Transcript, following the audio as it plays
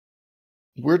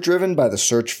We're driven by the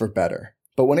search for better.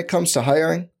 But when it comes to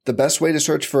hiring, the best way to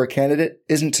search for a candidate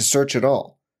isn't to search at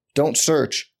all. Don't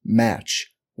search,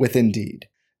 match with Indeed.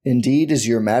 Indeed is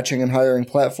your matching and hiring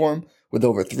platform with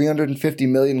over 350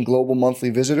 million global monthly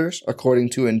visitors,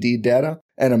 according to Indeed data,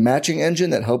 and a matching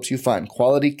engine that helps you find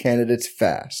quality candidates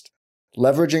fast.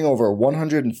 Leveraging over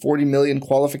 140 million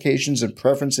qualifications and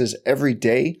preferences every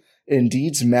day,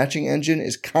 Indeed's matching engine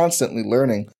is constantly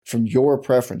learning from your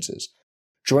preferences.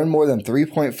 Join more than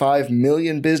 3.5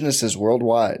 million businesses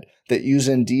worldwide that use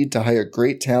Indeed to hire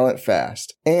great talent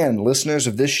fast. And listeners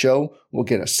of this show will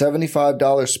get a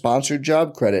 $75 sponsored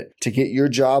job credit to get your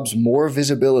jobs more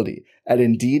visibility at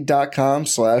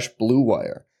Indeed.com/Blue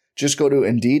Wire. Just go to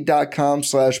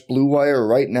Indeed.com/Blue Wire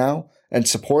right now and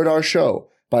support our show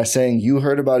by saying you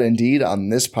heard about Indeed on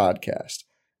this podcast.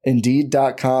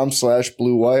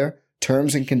 Indeed.com/Blue Wire.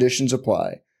 Terms and conditions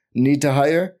apply. Need to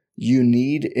hire? You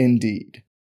need Indeed.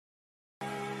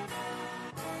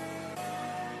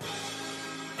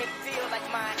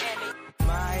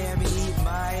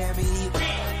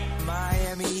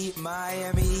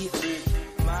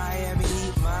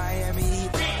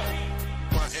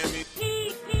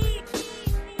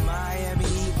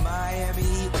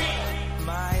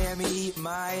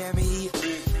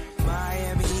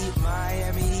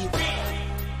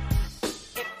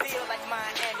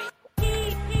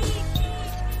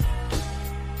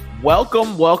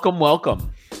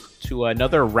 Welcome to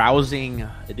another rousing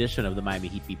edition of the Miami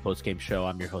Heat Beat Postgame Show.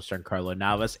 I'm your host, Giancarlo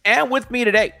Navas, and with me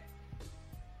today,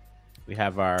 we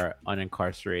have our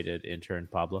unincarcerated intern,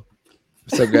 Pablo.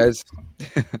 What's up, guys?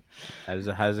 How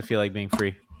does it feel like being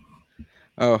free?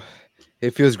 Oh,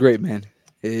 it feels great, man.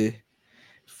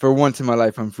 For once in my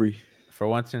life, I'm free. For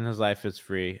once in his life, it's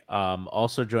free.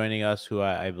 Also joining us, who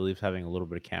I believe is having a little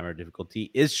bit of camera difficulty,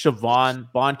 is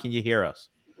Siobhan. Bon, can you hear us?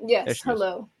 Yes.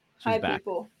 Hello. Hi, back.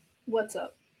 people. What's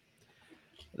up?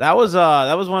 That was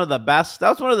one of the best. That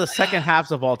was one of the second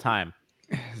halves of all time.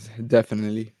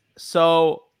 Definitely.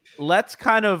 So let's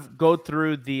kind of go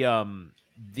through the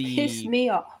piss me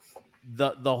off.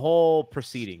 The whole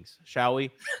proceedings, shall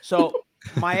we? So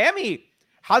Miami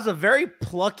has a very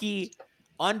plucky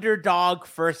underdog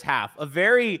first half. A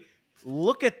very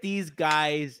look at these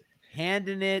guys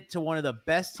handing it to one of the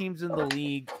best teams in the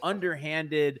league,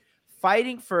 underhanded,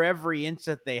 fighting for every inch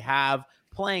that they have,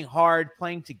 playing hard,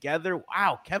 playing together.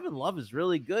 Wow, Kevin Love is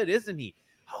really good, isn't he?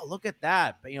 Oh, look at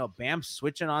that. But, Bam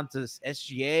switching on to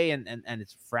SGA and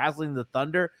it's frazzling the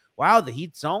Thunder. Wow, the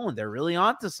Heat zone. They're really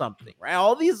onto something, right?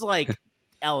 All these,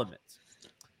 elements.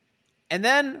 And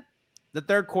then the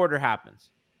third quarter happens.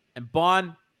 And,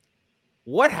 Bon,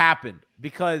 what happened?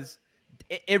 Because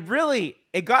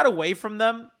it got away from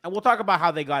them, and we'll talk about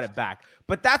how they got it back.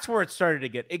 But that's where it started to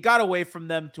get. It got away from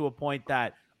them to a point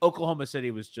that Oklahoma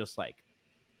City was just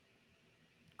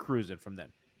cruising from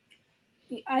them.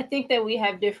 I think that we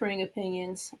have differing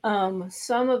opinions.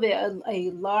 Some of it,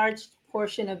 a large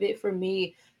portion of it for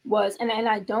me was, and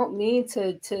I don't mean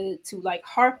to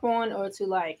harp on or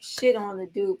to shit on the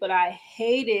dude, but I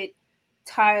hated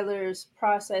Tyler's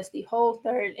process the whole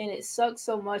third, and it sucks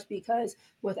so much because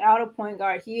without a point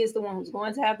guard, he is the one who's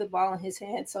going to have the ball in his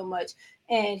hand so much,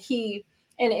 and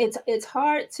it's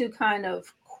hard to kind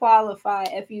of qualify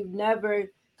if you've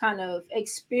never kind of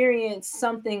experienced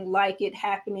something like it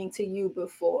happening to you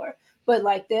before. But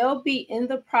they'll be in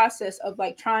the process of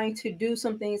trying to do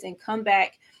some things and come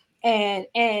back. And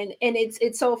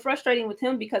it's so frustrating with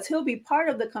him because he'll be part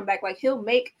of the comeback. He'll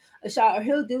make a shot or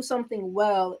he'll do something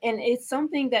well. And it's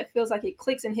something that feels like it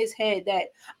clicks in his head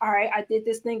that, all right, I did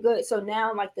this thing good. So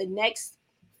now the next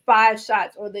 5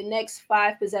 shots or the next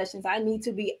 5 possessions, I need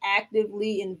to be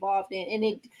actively involved in. And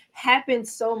it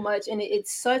happens so much. And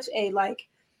it's such a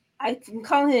I'm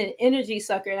calling it an energy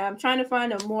sucker. And I'm trying to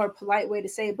find a more polite way to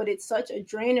say it, but it's such a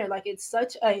drainer. It's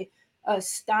such a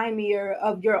stymier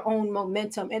of your own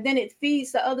momentum. And then it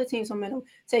feeds the other team's momentum,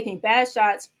 taking bad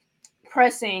shots,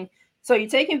 pressing. So you're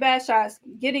taking bad shots,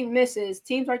 getting misses,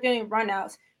 teams are getting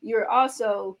runouts. You're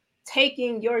also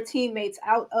taking your teammates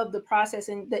out of the process,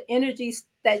 and the energy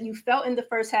that you felt in the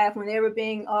first half when they were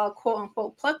being quote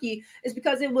unquote plucky is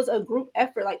because it was a group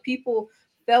effort. People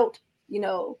felt,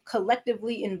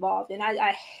 collectively involved. And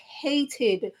I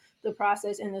hated the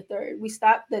process in the third. We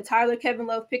stopped the Kevin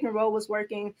Love pick and roll was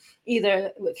working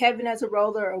either with Kevin as a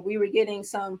roller, or we were getting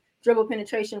some dribble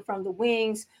penetration from the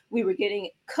wings. We were getting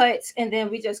cuts, and then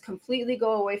we just completely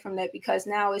go away from that because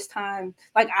now it's time.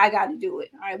 I got to do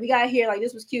it. All right, we got here.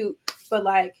 This was cute,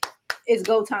 but it's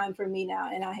go time for me now,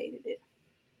 and I hated it.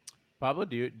 Pablo,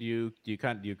 do you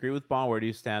agree with Bon? Where do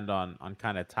you stand on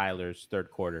kind of Tyler's third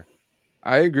quarter?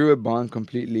 I agree with Bond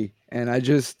completely, and I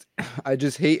just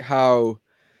hate how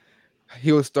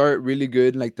he'll start really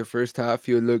good. Like the first half,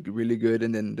 he'll look really good,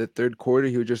 and then the third quarter,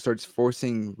 he'll just starts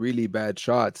forcing really bad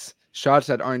shots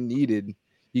that aren't needed.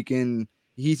 He can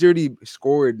he's already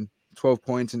scored 12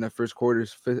 points in the first quarter.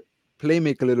 Play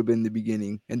make a little bit in the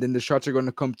beginning, and then the shots are going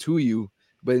to come to you.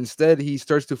 But instead, he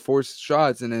starts to force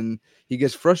shots, and then he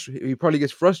gets frustrated. He probably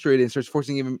gets frustrated and starts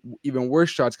forcing even worse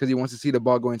shots because he wants to see the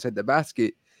ball go inside the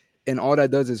basket, and all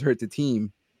that does is hurt the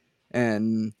team.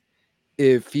 And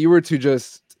if he were to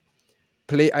just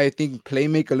play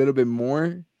make a little bit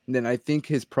more, then I think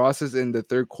his process in the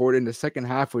third quarter, in the second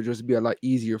half, would just be a lot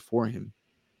easier for him.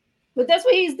 But that's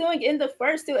what he's doing in the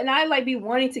first two. And I like be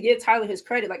wanting to give Tyler his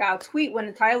credit. Like I'll tweet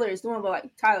when Tyler is doing, but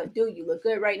like Tyler, dude, you look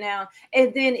good right now.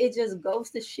 And then it just goes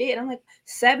to shit. I'm like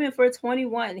 7 for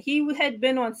 21. He had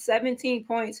been on 17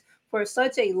 points for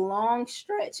such a long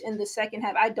stretch in the second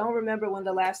half. I don't remember when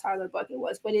the last Tyler bucket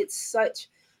was, but it's such.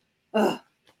 Ugh.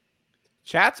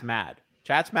 Chat's mad.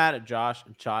 Chat's mad at Josh.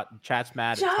 And Chat's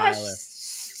mad at Josh Tyler.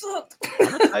 sucked. I'm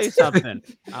gonna tell you something.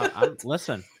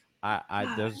 Listen.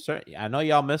 There's a certain. I know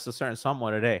y'all missed a certain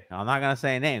someone today. I'm not gonna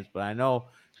say names, but I know,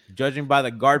 judging by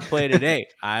the guard play today,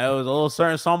 I know it was a little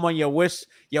certain someone you wish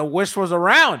was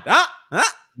around. How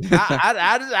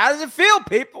does it feel,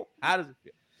 people? How does it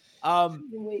feel?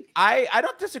 I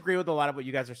don't disagree with a lot of what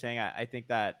you guys are saying. I think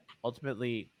that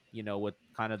ultimately, with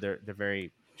kind of their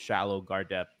very shallow guard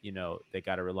depth, they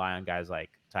got to rely on guys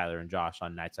like Tyler and Josh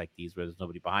on nights like these where there's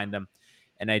nobody behind them.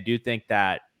 And I do think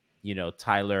that,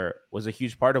 Tyler was a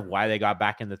huge part of why they got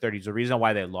back in the 30s. The reason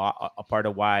why they lost, a part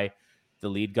of why the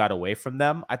lead got away from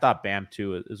them. I thought Bam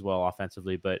too as well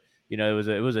offensively, but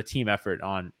it was a team effort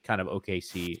on kind of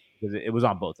OKC because it was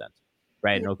on both ends,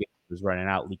 right? And OKC was running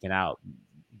out, leaking out,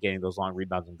 getting those long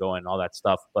rebounds and going, all that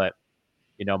stuff. But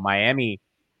Miami,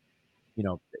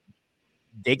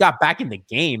 they got back in the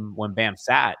game when Bam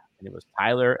sat, and it was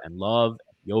Tyler and Love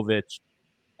and Jovic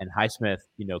and Highsmith,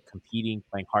 competing,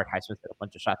 playing hard. Highsmith hit a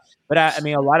bunch of shots. But I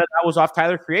mean, a lot of that was off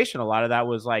Tyler creation. A lot of that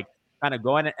was like kind of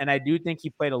going. And I do think he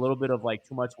played a little bit of like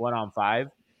too much 1-on-5.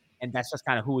 And that's just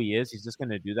kind of who he is. He's just going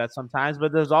to do that sometimes.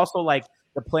 But there's also like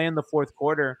the play in the fourth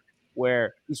quarter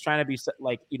where he's trying to be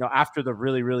like, after the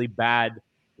really, really bad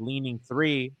leaning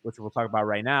three, which we'll talk about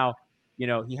right now,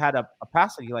 he had a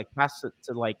pass that he like passed it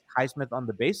to like Highsmith on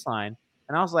the baseline.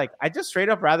 And I was like, I just straight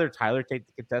up rather Tyler take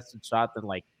the contested shot than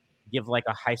like give like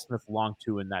a Highsmith long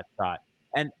two in that shot.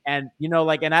 And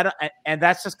like, and I don't, and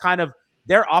that's just kind of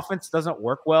their offense doesn't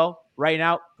work well right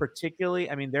now,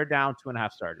 particularly. I mean, they're down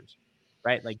 2.5 starters,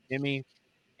 right? Like Jimmy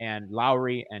and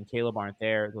Lowry and Caleb aren't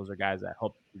there. Those are guys that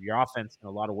help your offense in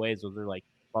a lot of ways. Those are like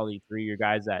probably 3 of your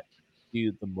guys that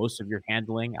do the most of your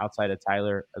handling outside of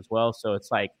Tyler as well. So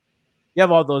it's like you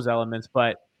have all those elements,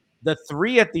 but the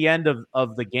three at the end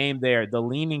of the game there, the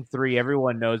leaning three,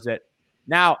 everyone knows it.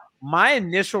 Now, my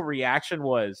initial reaction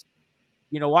was,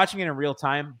 watching it in real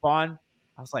time, Bond,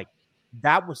 I was like,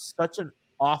 that was such an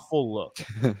awful look.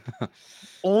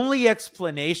 Only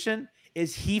explanation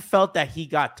is he felt that he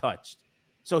got touched.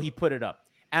 So he put it up.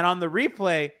 And on the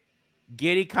replay,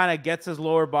 Giddey kind of gets his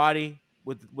lower body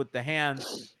with the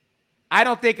hands. I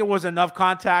don't think it was enough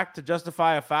contact to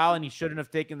justify a foul, and he shouldn't have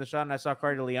taken the shot. And I saw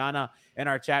Cardiliana in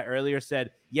our chat earlier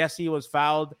said, yes, he was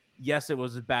fouled. Yes, it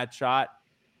was a bad shot.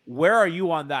 Where are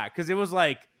you on that? Because it was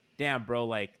like, damn, bro,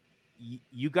 like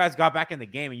you guys got back in the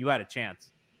game and you had a chance.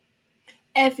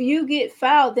 If you get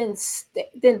fouled,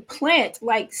 then plant,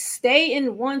 like stay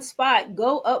in one spot,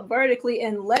 go up vertically,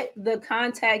 and let the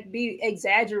contact be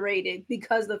exaggerated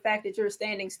because the fact that you're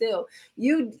standing still.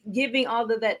 You giving all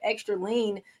of that extra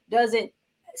lean doesn't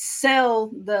sell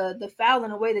the foul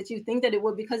in a way that you think that it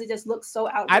would, because it just looks so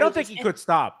outrageous. I don't think he could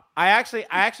stop. I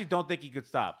actually don't think he could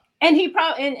stop. And he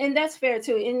probably and that's fair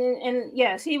too. And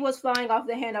yes, he was flying off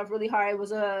the handoff really hard. It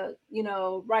was a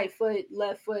right foot,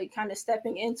 left foot kind of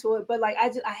stepping into it. But like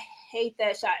I hate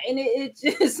that shot. And it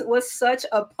just was such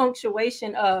a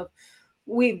punctuation of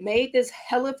we've made this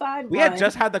hellified. We had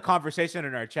just had the conversation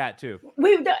in our chat too.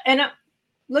 We've done, and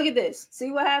look at this.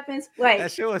 See what happens? Like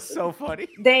that shit was so funny.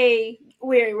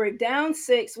 We're down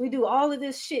 6. We do all of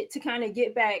this shit to kind of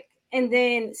get back. And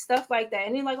then stuff like that,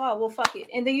 and you're like, oh well, fuck it,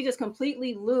 and then you just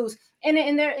completely lose. And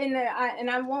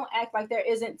I won't act like there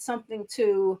isn't something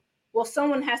to. Well,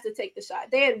 someone has to take the shot.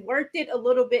 They had worked it a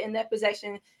little bit in that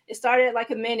possession. It started at like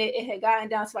a minute. It had gotten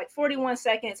down to like 41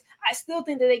 seconds. I still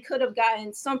think that they could have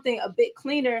gotten something a bit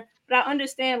cleaner. But I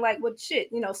understand, like, what shit,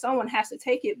 someone has to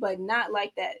take it, but not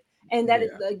like that. And that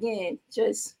is, again,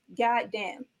 just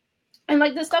goddamn. And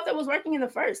like the stuff that was working in the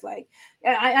first, like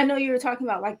I know you were talking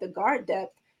about like the guard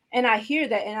depth. And I hear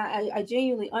that, and I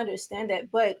genuinely understand that.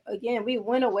 But again, we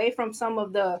went away from some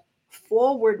of the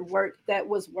forward work that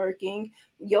was working.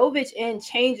 Jovic and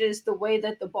changes the way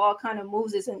that the ball kind of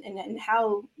moves and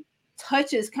how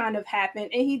touches kind of happen.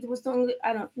 And he was doing,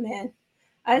 I don't, man,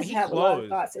 I I mean, just he have a lot of closed.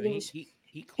 thoughts. I And it mean, was, he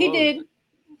he closed. did,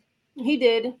 he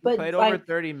did, He but played over like,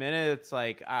 30 minutes.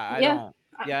 Like I yeah, don't.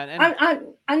 I, Yeah,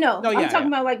 and I know. no, I'm yeah, talking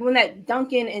yeah. about like when that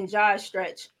Duncan and Josh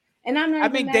stretch. And I'm not I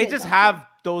even mean, mad they at just Duncan. have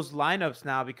those lineups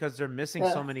now because they're missing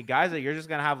Uh, so many guys that you're just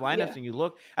gonna have yeah. lineups and you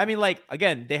look. I mean, like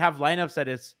again, they have lineups that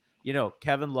it's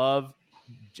Kevin Love,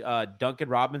 Duncan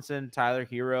Robinson, Tyler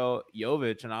Hero,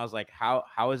 Jovic, and I was like, how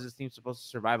is this team supposed to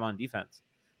survive on defense?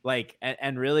 Like,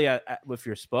 and really, with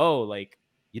your Spo, like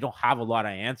you don't have a lot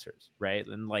of answers, right?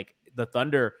 And like the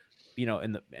Thunder,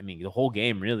 the whole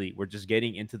game really, we're just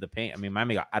getting into the paint. I mean,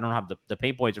 Miami got, I don't have the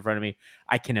paint points in front of me.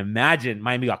 I can imagine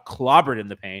Miami got clobbered in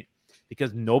the paint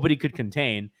because nobody could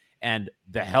contain, and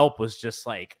the help was just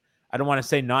like, I don't want to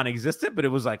say non-existent, but it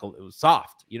was like it was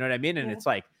soft. You know what I mean? And Yeah. it's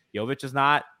like Jovic is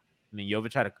not. I mean,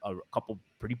 Jovic had a couple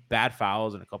pretty bad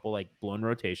fouls and a couple like blown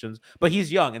rotations, but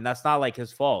he's young and that's not like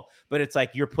his fault. But it's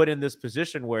like you're put in this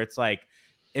position where it's like,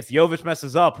 if Jovic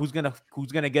messes up, who's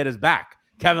gonna get his back?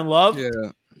 Kevin Love,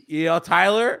 Yeah,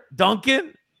 Tyler,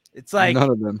 Duncan. It's none like,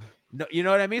 of them. no, you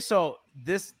know what I mean. So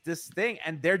this thing,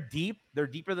 and they're deep. They're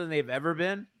deeper than they've ever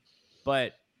been.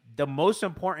 But the most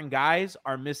important guys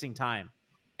are missing time.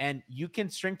 And you can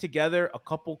string together a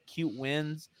couple cute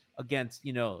wins against,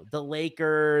 the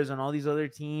Lakers and all these other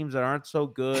teams that aren't so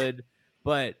good.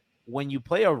 But when you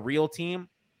play a real team,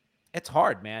 it's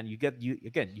hard, man. You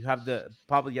have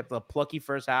the plucky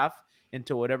first half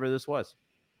into whatever this was.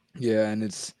 Yeah, and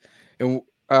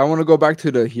I want to go back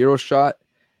to the hero shot.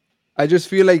 I just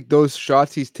feel like those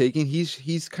shots he's taking,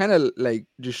 he's kind of like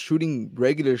just shooting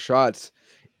regular shots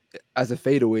as a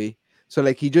fadeaway. So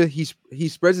like he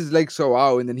spreads his legs so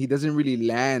out, and then he doesn't really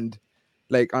land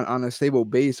like on a stable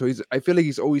base. So I feel like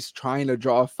he's always trying to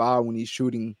draw a foul when he's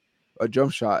shooting a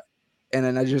jump shot. And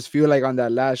then I just feel like on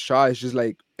that last shot, it's just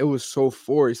like it was so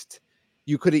forced.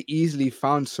 You could have easily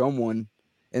found someone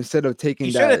instead of He taking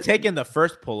should have that. taken the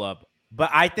first pull up, but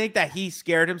I think that he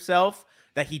scared himself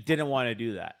that he didn't want to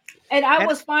do that. And I And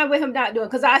was fine with him not doing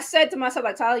because I said to myself,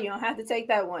 like, Tyler, you don't have to take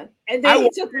that one. And I then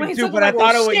when wanted he to, took it, but I like, well,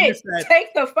 thought of what you shit, said.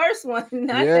 take the first one,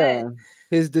 not that. Yeah,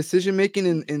 his decision making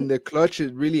in the clutch,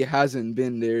 it really hasn't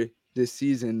been there this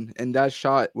season, and that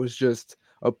shot was just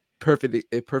a perfect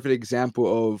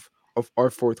example of our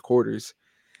fourth quarters.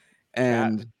 Chat.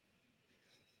 And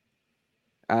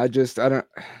I don't.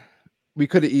 We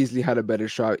could have easily had a better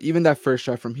shot. Even that first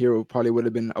shot from Hero probably would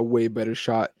have been a way better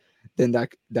shot than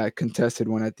that contested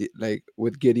one at the like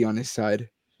with Giddy on his side.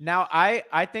 Now,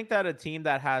 I think that a team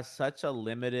that has such a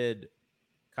limited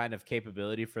kind of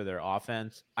capability for their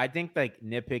offense, I think like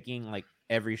nitpicking like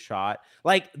every shot,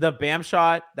 like the Bam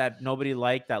shot that nobody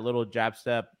liked, that little jab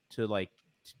step to like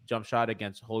jump shot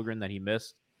against Holgren that he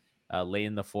missed late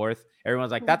in the fourth.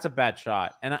 Everyone's like, that's a bad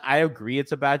shot, and I agree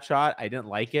it's a bad shot. I didn't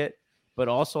like it, but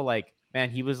also like, man,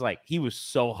 he was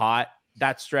so hot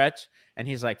that stretch, and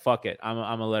he's like, fuck it, I'm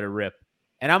gonna let it rip,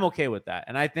 and I'm okay with that.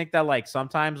 And I think that like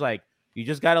sometimes like you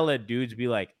just gotta let dudes be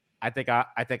like, I think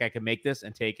I can make this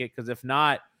and take it. Because if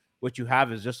not, what you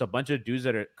have is just a bunch of dudes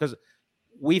that are, because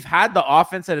we've had the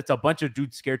offense that it's a bunch of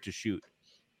dudes scared to shoot.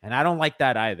 And I don't like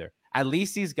that either. At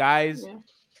least these guys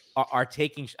Yeah. are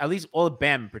taking, at least all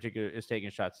Bam in particular is taking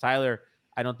shots. Tyler,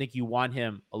 I don't think you want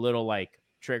him a little like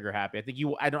trigger happy.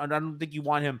 I don't think you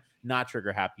want him not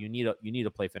trigger happy. You need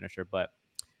a play finisher. But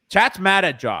chat's mad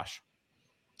at Josh,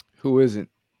 Who isn't?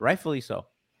 rightfully so.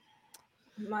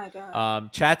 My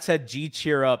God. Chat said, "G,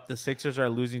 cheer up. The Sixers are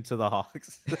losing to the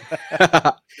Hawks."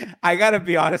 I gotta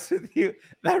be honest with you.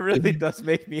 That really does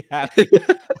make me happy.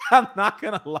 I'm not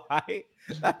gonna lie.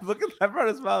 Look at that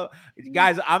brother's smile.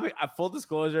 Guys, I'm full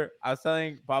disclosure. I was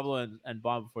telling Pablo and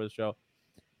Bon before the show.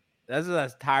 This is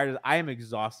as tired as I am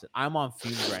exhausted. I'm on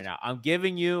fumes right now. I'm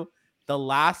giving you the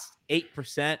last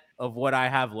 8% of what I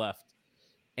have left,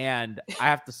 and I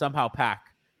have to somehow pack.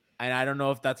 And I don't know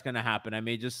if that's gonna happen. I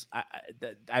may just,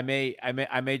 I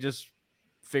may just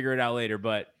figure it out later.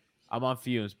 But I'm on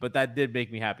fumes. But that did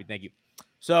make me happy. Thank you.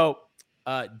 So,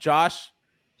 Josh,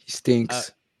 He uh,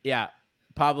 stinks. yeah,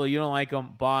 Pablo, you don't like him.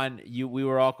 Bon, we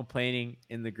were all complaining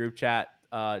in the group chat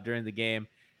during the game.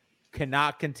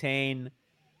 Cannot contain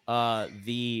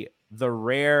the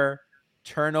rare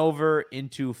turnover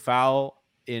into foul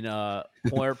in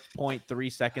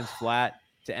 4.3 seconds flat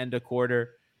to end a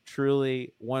quarter.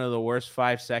 Truly one of the worst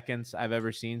 5 seconds I've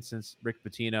ever seen since Rick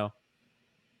Pitino.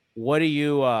 What do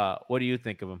you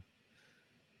think of him?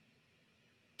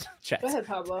 Go ahead,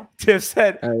 Pablo. Tiff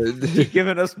said, Uh, "He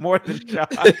giving us more than Josh."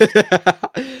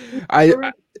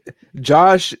 I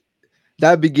Josh,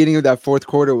 that beginning of that fourth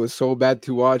quarter was so bad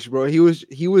to watch, bro. He was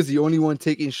the only one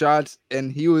taking shots,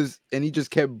 and he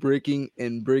just kept breaking,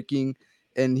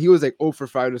 and he was like 0 for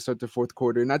 5 to start the fourth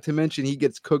quarter. Not to mention he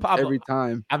gets cooked Pablo, every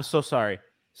time. I'm so sorry.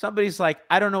 Somebody's like,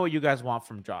 I don't know what you guys want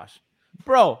from Josh.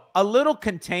 Bro, a little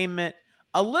containment,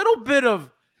 a little bit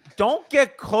of don't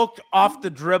get cooked off the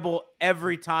dribble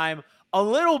every time, a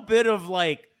little bit of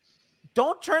like,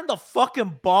 don't turn the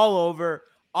fucking ball over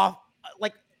off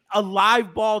like a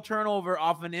live ball turnover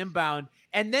off an inbound,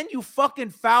 and then you fucking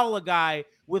foul a guy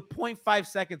with 0.5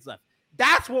 seconds left.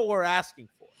 That's what we're asking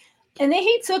for. And then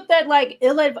he took that like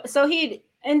so he,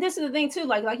 and this is the thing too,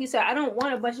 like you said, I don't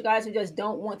want a bunch of guys who just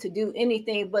don't want to do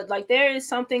anything, but like there is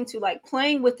something to like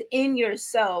playing within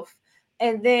yourself,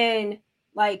 and then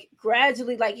like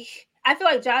gradually, like I feel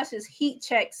like Josh's heat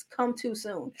checks come too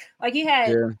soon. Like he had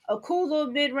Yeah. a cool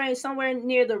little mid range somewhere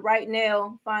near the right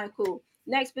nail, fine, cool.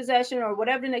 Next possession or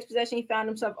whatever the next possession he found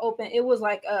himself open, it was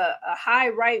like a high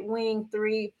right wing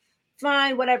three,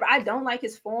 fine, whatever. I don't like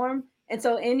his form. And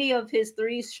so any of his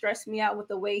threes stress me out with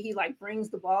the way he like brings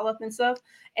the ball up and stuff.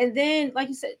 And then, like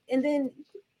you said, and then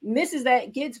misses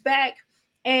that, gets back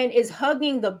and is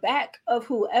hugging the back of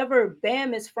whoever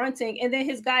Bam is fronting. And then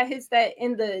his guy hits that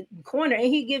in the corner and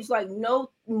he gives like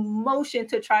no motion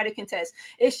to try to contest.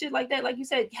 It's shit like that. Like you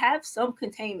said, have some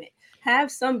containment,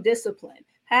 have some discipline,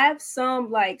 have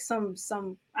some like some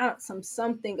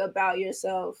something about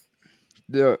yourself.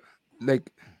 the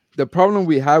like the problem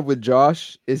we have with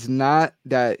Josh is not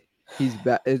that he's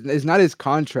bad. It's not his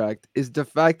contract. It's the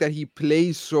fact that he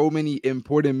plays so many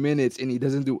important minutes and he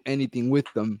doesn't do anything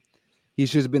with them.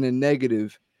 He's just been a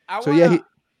negative. I So yeah, wanna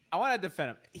I want to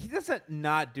defend him. He doesn't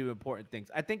not do important things.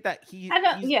 I think that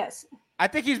Yes. I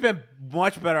think he's been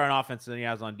much better on offense than he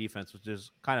has on defense, which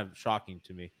is kind of shocking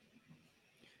to me.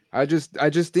 I just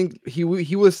think he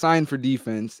was signed for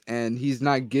defense and he's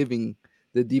not giving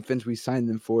the defense we signed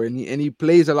him for, and he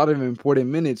plays a lot of important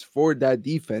minutes for that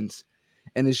defense,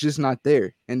 and it's just not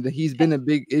there. And he's been a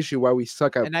big issue why we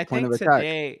suck at And I point of think attack.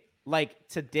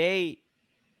 today,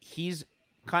 he's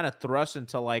kind of thrust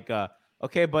into like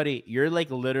okay, buddy, you're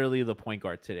like literally the point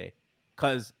guard today,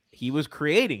 because he was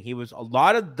creating. He was a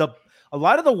lot of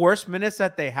the worst minutes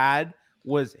that they had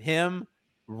was him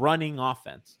running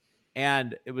offense.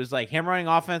 And it was like him running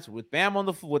offense with Bam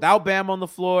without Bam on the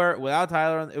floor, without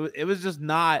Tyler. It was just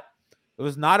not. It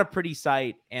was not a pretty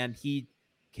sight, and he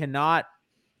cannot.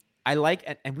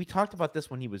 And we talked about this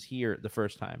when he was here the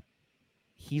first time.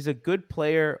 He's a good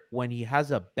player when he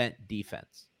has a bent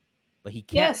defense, but he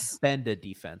can't bend a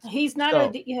defense. He's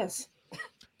not yes.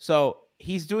 So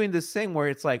he's doing this thing where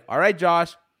it's like, all right,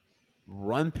 Josh,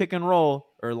 run pick and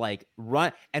roll or like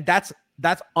run, and that's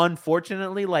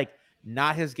unfortunately like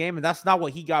not his game, and that's not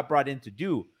what he got brought in to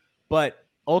do. But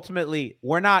ultimately,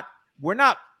 we're not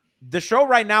the show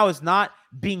right now is not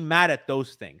being mad at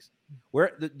those things.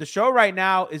 Where the show right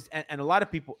now is, and a lot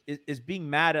of people is being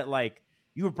mad at, like,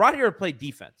 you were brought here to play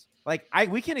defense. Like,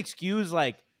 we can excuse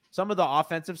like some of the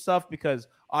offensive stuff because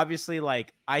obviously,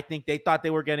 like, I think they thought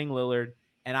they were getting Lillard,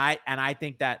 and I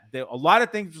think that a lot of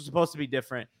things were supposed to be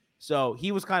different. So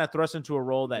he was kind of thrust into a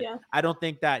role that I don't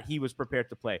think that he was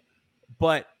prepared to play.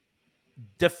 But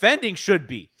defending should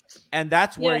be, and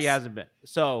that's where he hasn't been.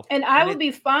 So, and I would be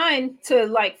fine to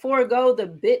like forego the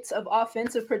bits of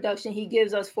offensive production he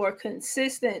gives us for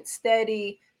consistent,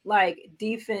 steady, like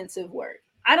defensive work.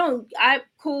 I'm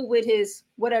cool with his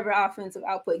whatever offensive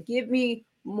output. Give me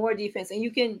more defense, and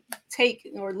you can take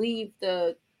or leave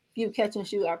the few catch and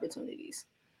shoot opportunities.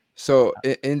 So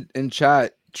in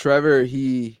chat, Trevor,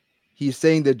 he's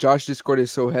saying that Josh Discord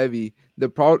is so heavy.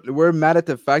 We're mad at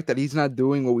the fact that he's not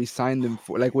doing what we signed him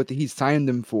for, like what he signed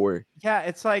him for. Yeah,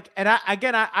 it's like, and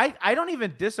I don't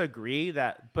even disagree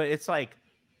that, but it's like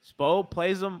Spo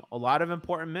plays him a lot of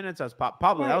important minutes as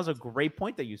Pablo. That was a great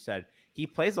point that you said. He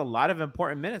plays a lot of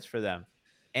important minutes for them,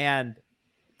 and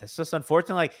that's just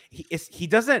unfortunate. Like he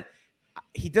doesn't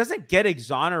get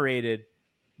exonerated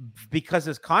because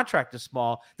his contract is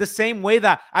small. The same way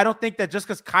that I don't think that just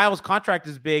because Kyle's contract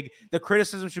is big, the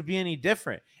criticism should be any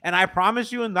different. And I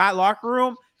promise you, in that locker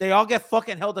room, they all get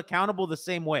fucking held accountable the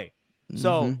same way.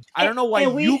 So I don't know why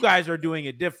you guys are doing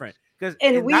it different.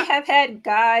 And we have had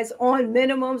guys on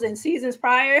minimums in seasons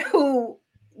prior who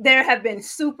there have been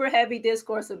super heavy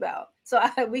discourse about. So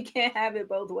we can't have it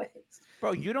both ways.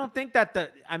 Bro, you don't think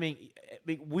that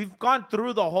we've gone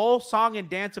through the whole song and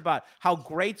dance about how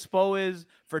great Spo is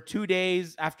for 2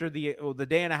 days after the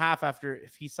day and a half after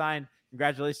if he signed.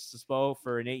 Congratulations to Spo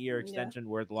for an 8-year extension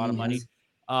worth a lot of money.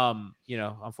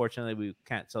 Unfortunately, we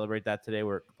can't celebrate that today.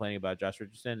 We're complaining about Josh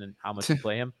Richardson and how much we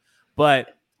play him.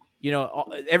 But,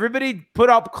 everybody put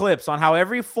up clips on how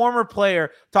every former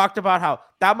player talked about how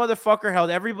that motherfucker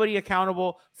held everybody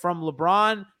accountable from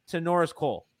LeBron to Norris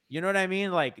Cole. You know what I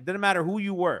mean? Like, it didn't matter who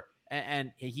you were.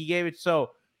 And he gave it.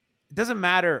 So it doesn't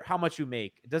matter how much you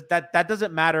make. That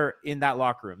doesn't matter in that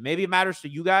locker room. Maybe it matters to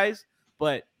you guys,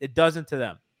 but it doesn't to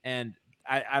them. And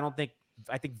I think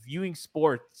viewing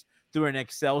sports through an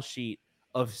Excel sheet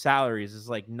of salaries is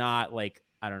like not like,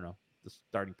 I don't know, the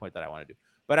starting point that I want to do.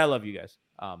 But I love you guys.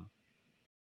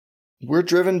 We're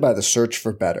driven by the search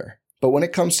for better. But when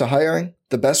it comes to hiring,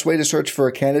 the best way to search for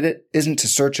a candidate isn't to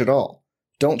search at all.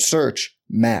 Don't search,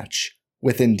 match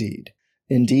with Indeed.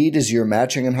 Indeed is your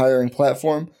matching and hiring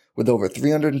platform with over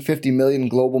 350 million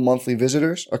global monthly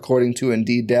visitors, according to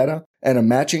Indeed data, and a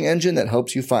matching engine that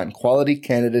helps you find quality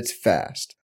candidates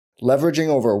fast. Leveraging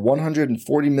over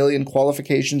 140 million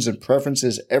qualifications and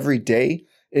preferences every day,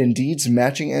 Indeed's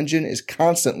matching engine is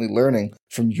constantly learning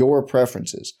from your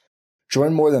preferences.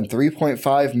 Join more than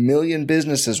 3.5 million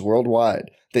businesses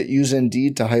worldwide that use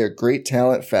Indeed to hire great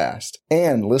talent fast.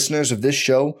 And listeners of this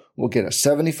show will get a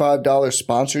 $75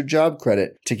 sponsored job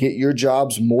credit to get your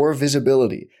jobs more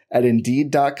visibility at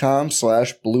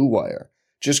Indeed.com/Blue Wire.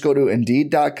 Just go to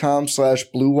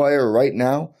Indeed.com/Blue Wire right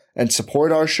now and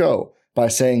support our show by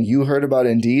saying you heard about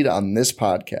Indeed on this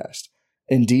podcast.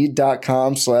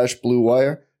 Indeed.com/Blue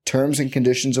Wire. Terms and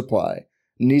conditions apply.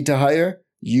 Need to hire?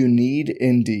 You need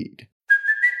Indeed.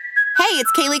 Hey,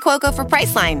 it's Kaylee Cuoco for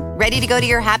Priceline. Ready to go to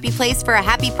your happy place for a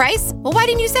happy price? Well, why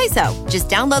didn't you say so? Just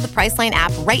download the Priceline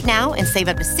app right now and save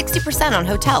up to 60% on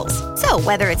hotels. So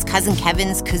whether it's Cousin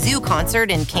Kevin's Kazoo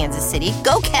Concert in Kansas City,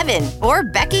 go Kevin, or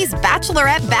Becky's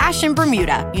Bachelorette Bash in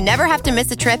Bermuda, you never have to miss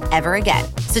a trip ever again.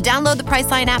 So download the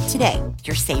Priceline app today.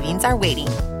 Your savings are waiting.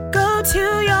 Go to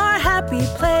your happy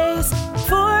place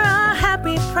for a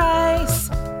happy price.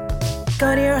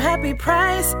 Go to your happy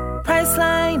price,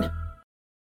 Priceline.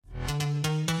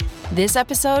 This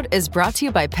episode is brought to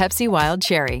you by Pepsi Wild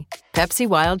Cherry. Pepsi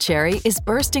Wild Cherry is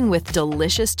bursting with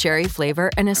delicious cherry flavor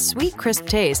and a sweet, crisp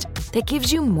taste that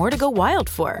gives you more to go wild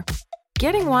for.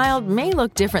 Getting wild may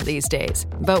look different these days,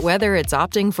 but whether it's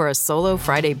opting for a solo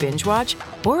Friday binge watch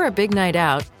or a big night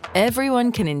out,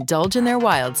 everyone can indulge in their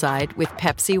wild side with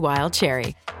Pepsi Wild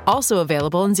Cherry. Also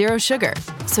available in Zero Sugar.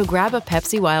 So grab a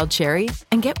Pepsi Wild Cherry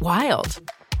and get wild.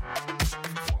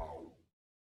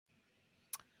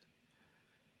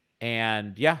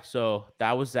 And yeah, so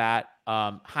that was that.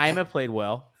 Jaime played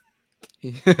well. He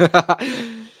did.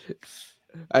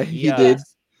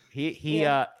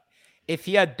 If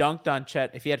he had dunked on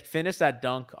Chet, if he had finished that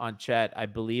dunk on Chet, I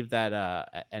believe that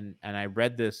and I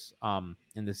read this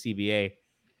in the CBA,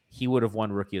 he would have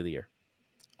won Rookie of the Year.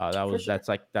 That's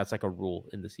like a rule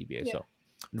in the CBA. Yeah. So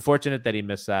unfortunate that he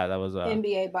missed that. That was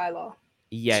NBA bylaw.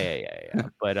 Yeah.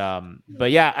 But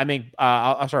yeah, I mean,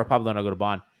 I'll start with Pablo and I'll go to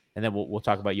Bond. And then we'll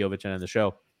talk about Jovic and end the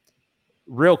show.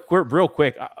 Real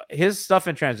quick. His stuff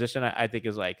in transition, I think,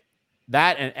 is like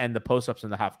that and the post-ups in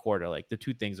the half court are like the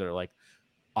two things that are like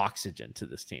oxygen to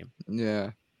this team.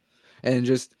 Yeah. And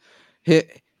just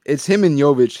it's him and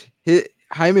Jovic.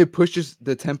 Jaime pushes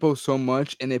the tempo so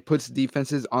much and it puts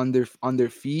defenses on their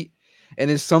feet. And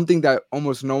it's something that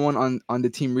almost no one on the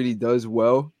team really does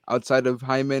well outside of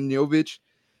Jaime and Jovic.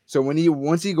 So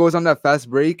once he goes on that fast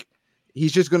break,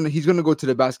 he's gonna go to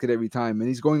the basket every time, and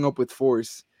he's going up with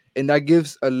force, and that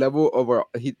gives a level of our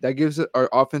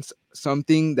offense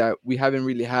something that we haven't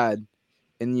really had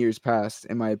in years past,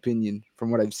 in my opinion,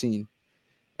 from what I've seen.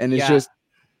 And it's just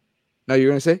no, you're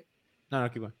gonna say no,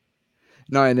 keep going.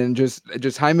 No, and then just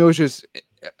Jaime was just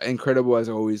incredible as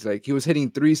always. Like he was hitting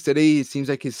threes today. It seems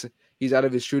like he's out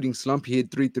of his shooting slump. He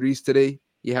hit 3 threes today.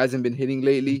 He hasn't been hitting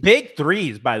lately. Big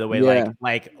threes, by the way. Yeah.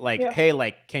 Yeah.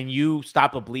 Hey, can you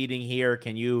stop the bleeding here?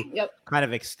 Can you kind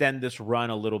of extend this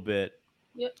run a little bit?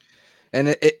 Yep. And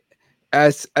it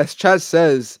as Chad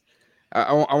says,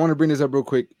 I want to bring this up real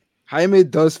quick. Jaime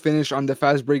does finish on the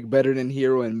fast break better than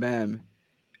Hero and Bam.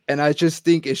 And I just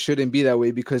think it shouldn't be that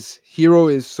way because Hero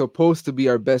is supposed to be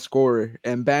our best scorer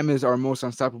and Bam is our most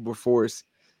unstoppable force.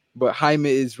 But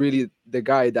Jaime is really the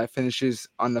guy that finishes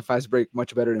on the fast break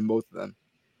much better than both of them.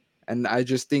 And I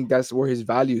just think that's where his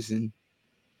value's in.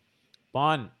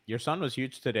 Bon, your son was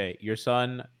huge today. Your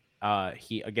son,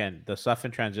 the stuff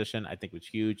in transition, I think was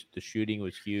huge. The shooting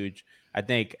was huge. I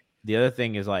think the other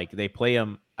thing is like they play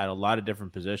him at a lot of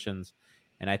different positions.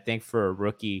 And I think for a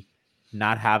rookie,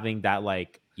 not having that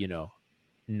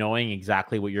knowing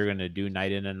exactly what you're going to do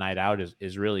night in and night out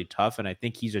is really tough. And I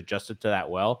think he's adjusted to that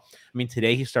well. I mean,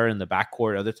 today he started in the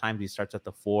backcourt. Other times he starts at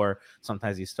the 4.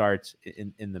 Sometimes he starts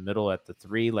in the middle at the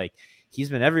 3. Like, he's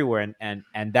been everywhere.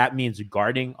 And that means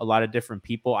guarding a lot of different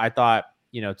people. I thought,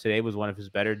 today was one of his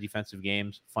better defensive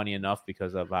games, funny enough,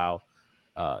 because of how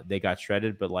they got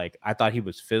shredded. But like, I thought he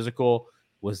was physical,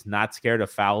 was not scared of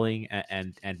fouling,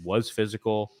 and was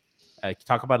physical.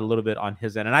 Talk about a little bit on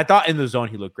his end. And I thought in the zone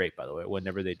he looked great, by the way,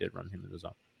 whenever they did run him in the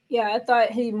zone. Yeah, I thought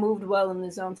he moved well in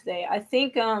the zone today. I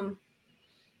think I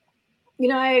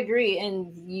agree.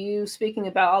 And you speaking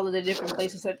about all of the different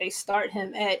places that they start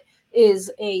him at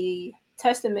is a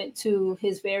testament to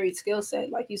his varied skill set.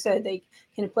 Like you said, they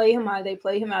can play him high, they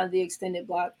play him out of the extended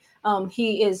block.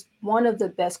 He is one of the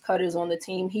best cutters on the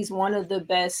team. He's one of the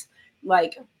best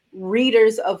like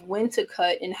readers of when to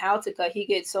cut and how to cut. He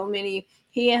gets so many.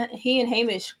 He and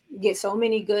Hamish get so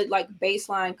many good like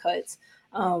baseline cuts.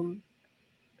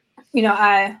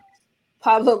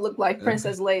 Pablo looked like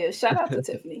Princess Leia. Shout out to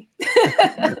Tiffany.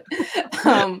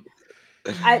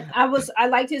 I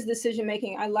liked his decision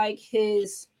making. I like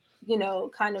his,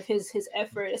 kind of his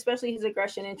effort, especially his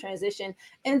aggression in transition.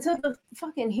 And to the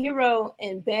fucking hero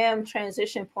and Bam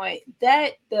transition point,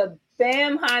 that the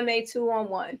Bam Jaime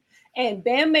 2-on-1. And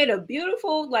Bam made a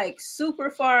beautiful, like super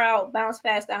far out bounce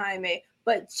pass to Jaime.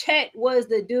 But Chet was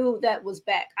the dude that was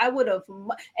back. I would have,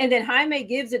 and then Jaime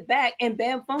gives it back, and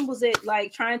Bam fumbles it,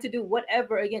 like trying to do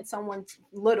whatever against someone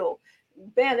little.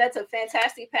 Bam, that's a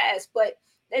fantastic pass, but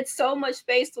it's so much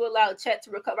space to allow Chet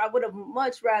to recover. I would have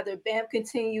much rather Bam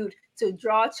continued to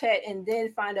draw Chet and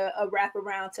then find a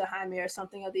wraparound to Jaime or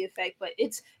something of the effect. But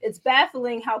it's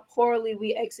baffling how poorly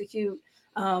we execute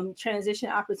transition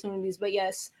opportunities. But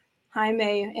yes,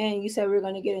 Jaime, and you said we are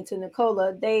going to get into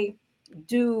Nikola. They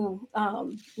do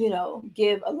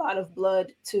give a lot of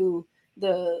blood to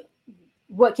the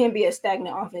what can be a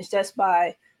stagnant offense just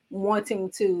by wanting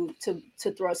to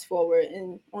thrust forward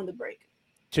and on the break.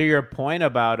 To your point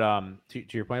about Bam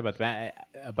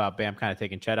kind of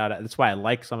taking Chet out, that's why I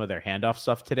like some of their handoff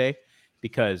stuff today,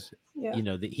 because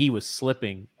he was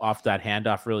slipping off that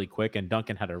handoff really quick, and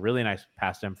Duncan had a really nice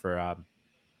pass to him for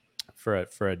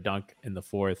a dunk in the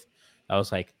 4th. That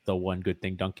was like the one good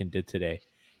thing Duncan did today.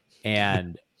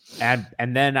 And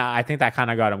then I think that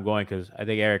kind of got him going, because I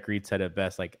think Eric Reed said it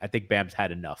best. Like, I think Bam's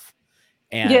had enough,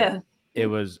 and it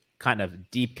was kind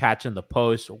of deep catch in the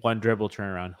post, one dribble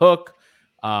turnaround hook.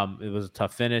 It was a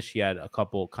tough finish. He had a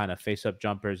couple kind of face up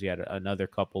jumpers. He had another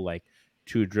couple like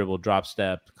 2 dribble drop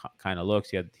step kind of looks.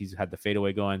 He's had the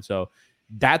fadeaway going, so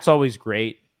that's always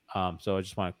great. So I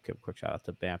just want to give a quick shout out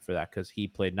to Bam for that, because he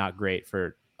played not great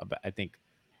for I think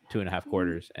 2.5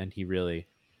 quarters, and he really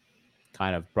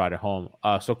kind of brought it home.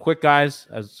 So quick, guys,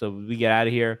 so we get out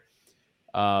of here.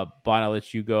 Bon, I'll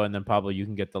let you go, and then Pablo, you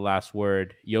can get the last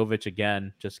word. Jovic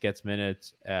again just gets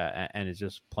minutes and is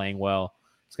just playing well.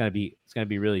 It's gonna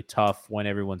be really tough when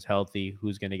everyone's healthy.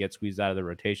 Who's gonna get squeezed out of the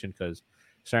rotation? Because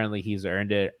certainly he's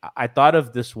earned it. I thought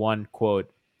of this one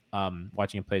quote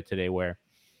watching him play today, where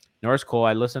Norris Cole.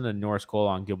 I listened to Norris Cole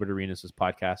on Gilbert Arenas'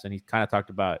 podcast, and he kind of talked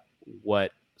about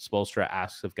what Spoelstra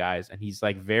asks of guys, and he's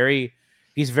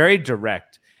very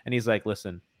direct, and he's like,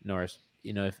 listen, Norris,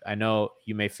 if I know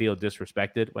you may feel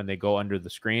disrespected when they go under the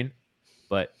screen,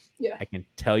 but I can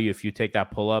tell you, if you take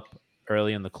that pull up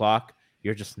early in the clock,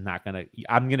 you're just not going to,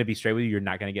 I'm going to be straight with you. You're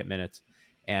not going to get minutes,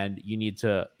 and you need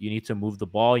to move the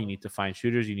ball. You need to find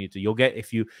shooters. You'll get,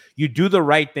 if you do the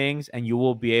right things, and you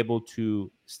will be able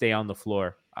to stay on the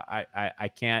floor.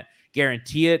 I can't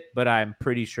guarantee it, but I'm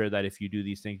pretty sure that if you do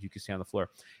these things, you can stay on the floor.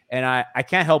 And I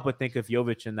can't help but think of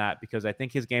Jovic in that, because I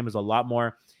think his game is a lot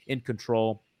more in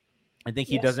control. I think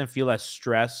he doesn't feel as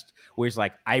stressed, where he's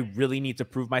like, I really need to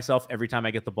prove myself every time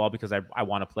I get the ball because I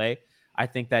want to play. I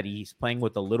think that he's playing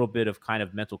with a little bit of kind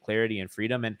of mental clarity and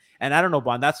freedom. And I don't know,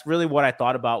 Bon, that's really what I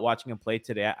thought about watching him play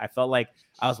today. I felt like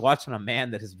I was watching a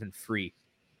man that has been free.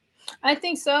 I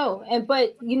think so.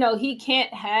 But he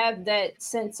can't have that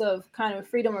sense of kind of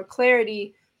freedom or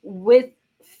clarity with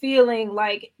feeling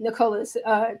like Carlos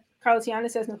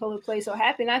Giannis says Nikola plays so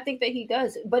happy. And I think that he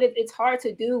does, but it's hard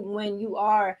to do when you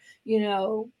are,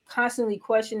 constantly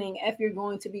questioning if you're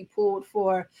going to be pulled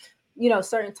for,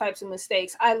 certain types of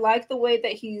mistakes. I like the way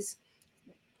that he's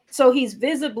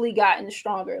visibly gotten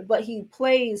stronger, but he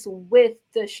plays with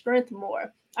the strength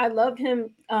more. I loved him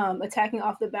attacking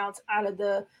off the bounce out of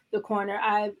the corner.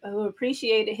 I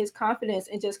appreciated his confidence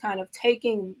in just kind of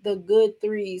taking the good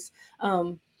threes.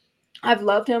 I've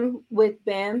loved him with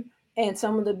Bam. and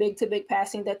some of the big to big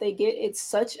passing that they get, it's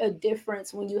such a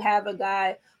difference when you have a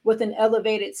guy with an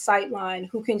elevated sight line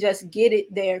who can just get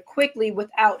it there quickly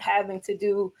without having to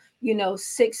do,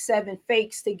 6, 7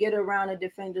 fakes to get around a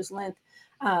defender's length.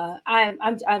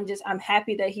 I'm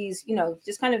happy that he's,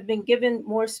 just kind of been given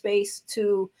more space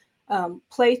to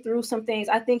play through some things.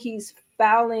 I think he's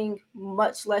fouling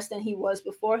much less than he was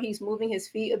before. He's moving his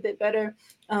feet a bit better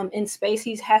in space.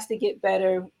 He has to get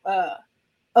better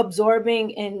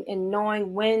absorbing and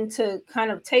knowing when to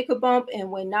kind of take a bump and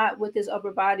when not with his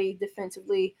upper body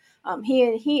defensively.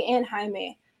 He and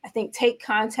Jaime, I think, take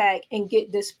contact and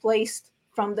get displaced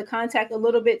from the contact a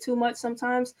little bit too much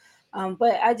sometimes.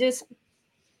 But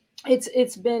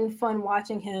it's been fun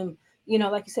watching him,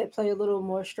 like you said, play a little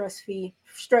more stress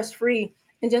free,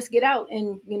 and just get out.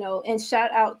 And and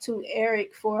shout out to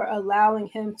Eric for allowing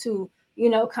him to,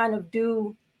 kind of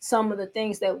do some of the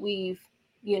things that we've,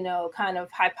 kind of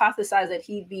hypothesized that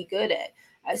he'd be good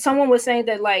at. Someone was saying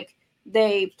that, like,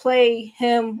 they play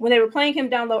him when they were playing him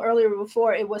down low earlier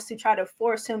before, it was to try to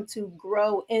force him to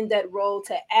grow in that role,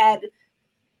 to add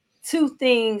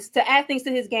things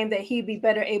to his game that he'd be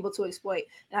better able to exploit.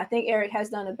 And I think Eric has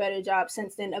done a better job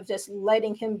since then of just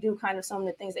letting him do kind of some of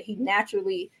the things that he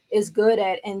naturally is good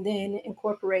at, and then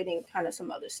incorporating kind of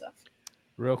some other stuff.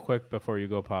 Real quick before you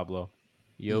go, Pablo,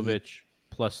 Jovic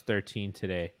plus 13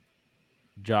 today,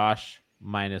 Josh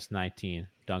minus 19,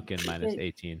 Duncan minus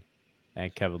 18,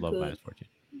 and Kevin Love minus 14.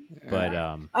 But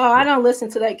I don't listen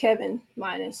to that Kevin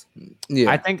minus.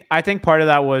 Yeah, I think part of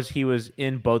that was he was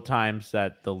in both times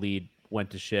that the lead went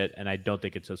to shit, and I don't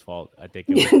think it's his fault. I think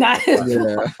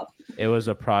it was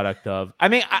a product of. I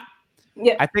mean,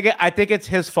 I think it's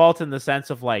his fault in the sense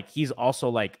of, like, he's also,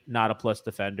 like, not a plus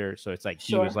defender, so it's like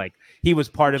he was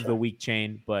part of the weak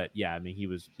chain. But yeah, I mean,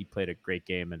 he played a great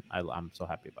game, and I'm so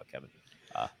happy about Kevin.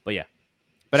 But yeah,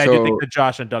 I do think the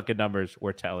Josh and Duncan numbers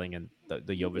were telling, and the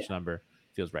Jovic number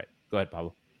feels right. Go ahead,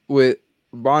 Pablo. With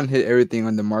Bond hit everything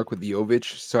on the mark with Jovic,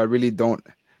 so I really don't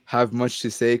have much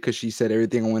to say because she said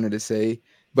everything I wanted to say.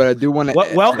 But I do want to.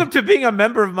 Welcome to being a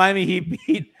member of Miami Heat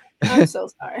Beat. I'm so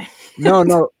sorry.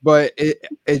 No, but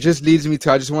it just leads me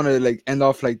to, I just want to, like, end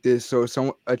off like this. So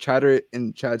a chatter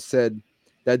in chat said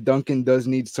that Duncan does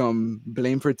need some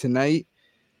blame for tonight.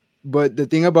 But the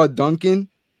thing about Duncan,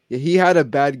 he had a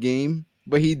bad game,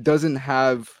 but he doesn't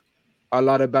have a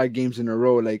lot of bad games in a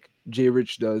row like Jay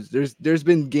Rich does. There's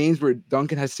been games where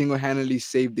Duncan has single-handedly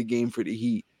saved the game for the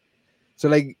Heat. So,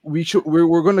 like,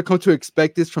 we're going to come to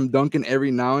expect this from Duncan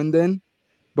every now and then,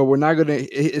 but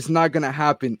it's not going to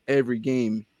happen every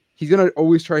game. He's going to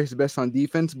always try his best on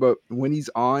defense, but when he's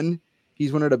on,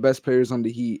 he's one of the best players on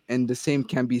the Heat, and the same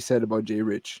can be said about Jay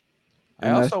Rich.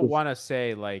 And I also want to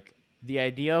say, like, the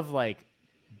idea of, like,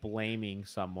 blaming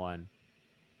someone,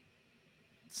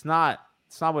 it's not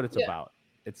what it's about.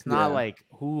 It's not like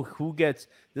who gets.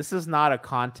 This is not a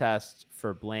contest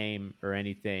for blame or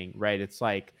anything, right? It's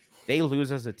like they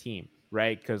lose as a team,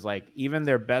 right? Because, like, even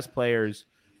their best players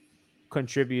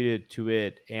contributed to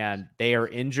it, and they are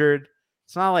injured.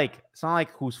 It's not like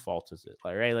whose fault is it,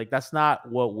 like, right? Like, that's not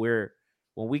what when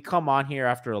we come on here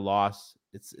after a loss.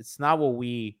 It's not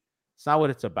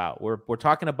what it's about. We're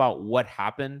talking about what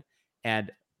happened,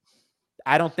 and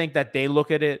I don't think that they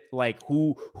look at it like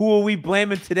who are we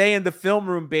blaming today in the film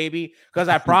room, baby? Because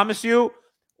I promise you,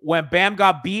 when Bam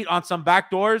got beat on some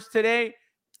backdoors today,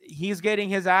 he's getting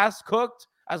his ass cooked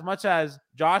as much as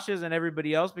Josh is and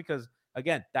everybody else. Because,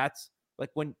 again, that's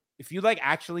like, if you, like,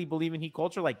 actually believe in Heat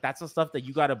culture, like, that's the stuff that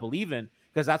you got to believe in,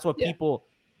 because that's what people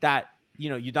that,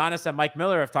 Udonis and Mike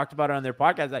Miller have talked about it on their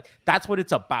podcast. Like, that's what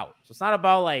it's about. So it's not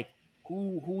about, like,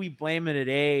 who we blaming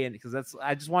today, and because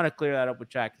I just want to clear that up with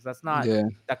chat, because that's not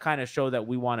that kind of show that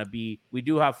we want to be. We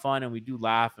do have fun, and we do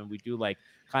laugh, and we do, like,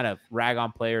 kind of rag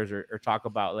on players or talk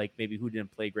about, like, maybe who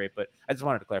didn't play great. But I just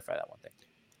wanted to clarify that one thing.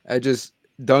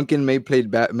 Duncan may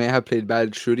have played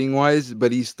bad shooting wise,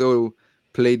 but he still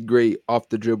played great off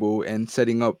the dribble and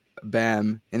setting up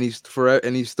Bam, and he's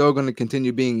still going to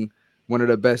continue being one of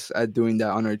the best at doing that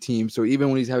on our team. So even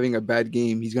when he's having a bad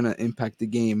game, he's going to impact the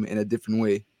game in a different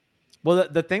way. Well,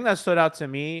 the thing that stood out to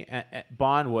me,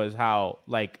 Bond, was how,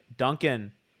 like,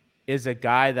 Duncan is a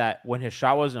guy that when his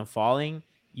shot wasn't falling,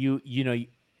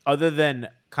 other than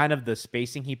kind of the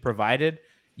spacing he provided,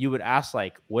 you would ask,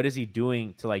 like, what is he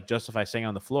doing to, like, justify staying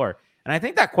on the floor? And I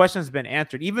think that question's been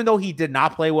answered. Even though he did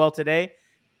not play well today,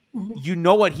 you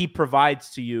know what he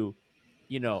provides to you,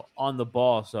 on the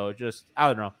ball. So just, I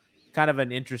don't know, kind of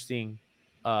an interesting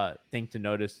thing to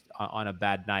notice on a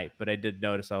bad night. But I did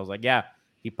notice, I was like, yeah,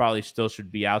 he probably still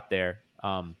should be out there,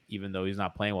 even though he's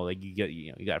not playing well. Like, you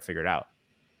got to figure it out.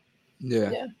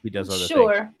 Yeah. He does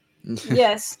other things.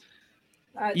 Yes.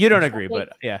 You don't agree,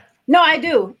 but yeah. No, I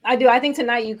do. I think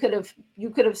tonight you could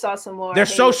have saw some more. They're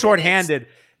so shorthanded.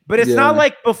 But it's not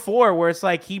like before where it's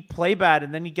like he play bad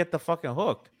and then you get the fucking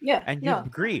hook. Yeah. And you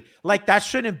agree. Like that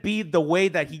shouldn't be the way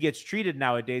that he gets treated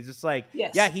nowadays. It's like,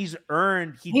 he's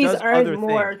earned. He's does earned other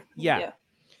more. Things. Yeah.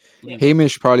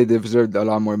 Hamish probably deserved a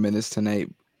lot more minutes tonight.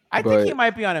 I think he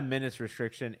might be on a minutes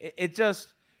restriction. It just,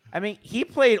 I mean, he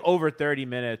played over 30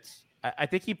 minutes. I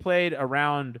think he played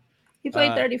around. He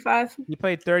played 35. He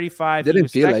played 35. Didn't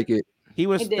feel like it. He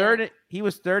was third. He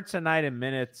was third tonight in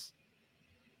minutes.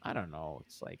 I don't know.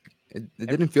 It's like it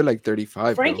didn't feel like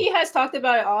 35. Frankie has talked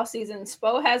about it all season.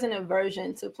 Spo has an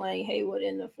aversion to playing Haywood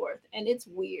in the fourth, and it's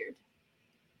weird.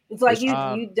 It's like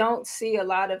you don't see a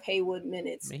lot of Haywood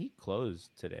minutes. I mean, he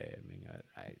closed today. I mean,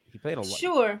 he played a lot.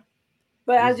 Sure,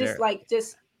 but I just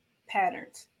just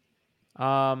patterns.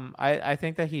 I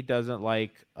think that he doesn't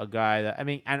like a guy that. I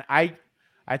mean, and I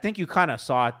think you kind of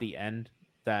saw at the end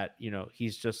that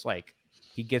he's just like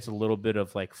he gets a little bit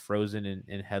of like frozen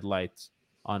in headlights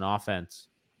on offense.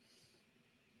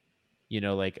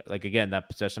 Like again, that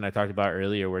possession I talked about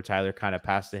earlier where Tyler kind of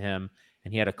passed to him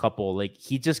and he had a couple, like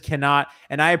he just cannot.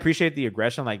 And I appreciate the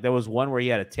aggression. Like there was one where he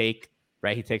had a take,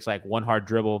 right? He takes like one hard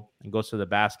dribble and goes to the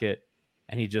basket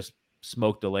and he just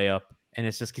smoked a layup. And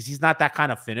it's just because he's not that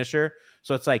kind of finisher.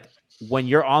 So it's like when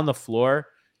you're on the floor,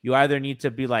 you either need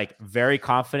to be like very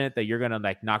confident that you're going to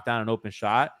like knock down an open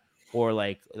shot or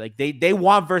like they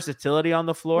want versatility on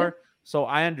the floor. Yeah. So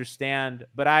I understand,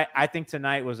 but I think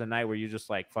tonight was a night where you're just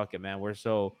like, fuck it, man.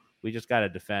 We just got to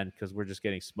defend because we're just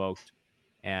getting smoked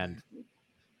and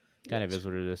kind of is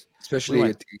what it is. Especially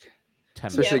against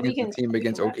the team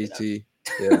against OKC.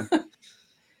 Yeah.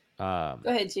 Go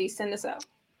ahead, G. Send us out.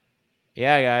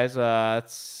 Yeah, guys.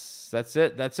 That's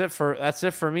it. That's it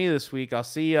for me this week. I'll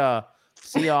see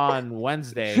you on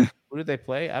Wednesday. Who do they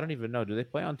play? I don't even know. Do they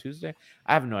play on Tuesday?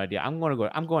 I have no idea. I'm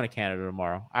going to Canada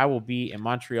tomorrow. I will be in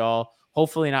Montreal.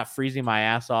 Hopefully not freezing my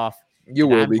ass off. You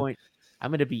will be.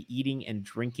 I'm going to be eating and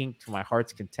drinking to my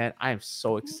heart's content. I am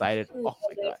so excited. Oh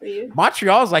my God.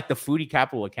 Montreal is like the foodie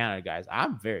capital of Canada, guys.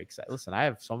 I'm very excited. Listen, I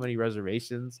have so many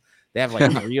reservations. They have like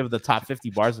 3 of the top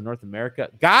 50 bars in North America.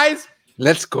 Guys,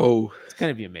 let's go. It's going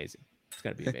to be amazing.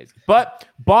 But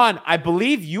Bon, I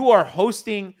believe you are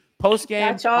hosting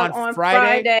Postgame on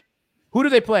Friday. Who do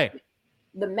they play?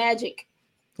 The Magic.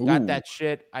 Got that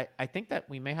shit. I think that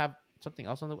we may have something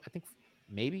else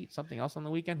maybe something else on the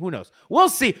weekend. Who knows? We'll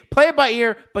see. Play it by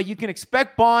ear, but you can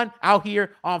expect Bon out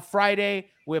here on Friday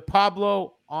with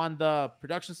Pablo on the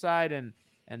production side and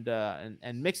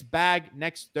Mixed Bag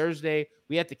next Thursday.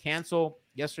 We had to cancel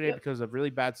yesterday because of really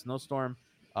bad snowstorm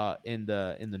in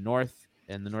the north,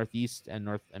 in the northeast and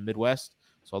north and Midwest.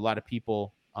 So a lot of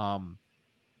people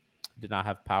did not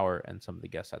have power and some of the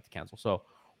guests had to cancel. So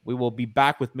we will be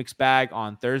back with Mixed Bag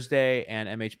on Thursday and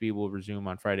MHB will resume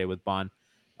on Friday with Bon.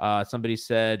 Somebody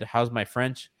said, how's my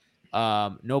French?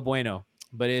 No bueno,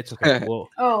 but it's okay.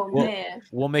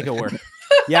 We'll make it work.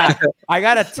 Yeah. I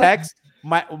got a text.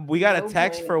 We got a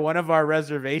text for one of our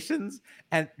reservations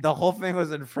and the whole thing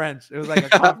was in French. It was like a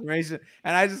confirmation.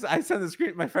 And I sent the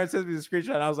screen. My friend sent me the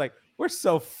screenshot and I was like, we're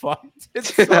so fucked.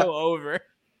 It's so over.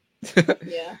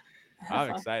 Yeah. I'm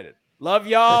excited. Love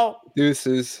y'all.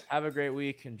 Deuces. Have a great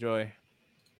week. Enjoy.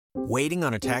 Waiting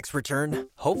on a tax return?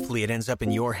 Hopefully it ends up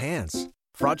in your hands.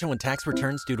 Fraudulent tax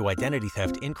returns due to identity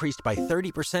theft increased by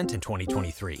 30% in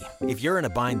 2023. If you're in a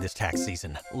bind this tax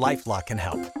season, LifeLock can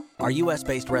help. Our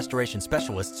U.S.-based restoration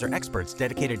specialists are experts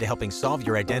dedicated to helping solve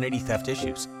your identity theft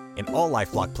issues. And all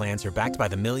LifeLock plans are backed by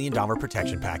the $1 Million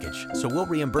Protection Package. So we'll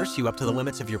reimburse you up to the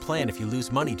limits of your plan if you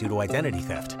lose money due to identity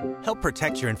theft. Help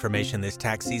protect your information this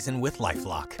tax season with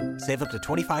LifeLock. Save up to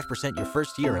 25% your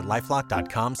first year at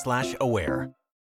LifeLock.com/aware.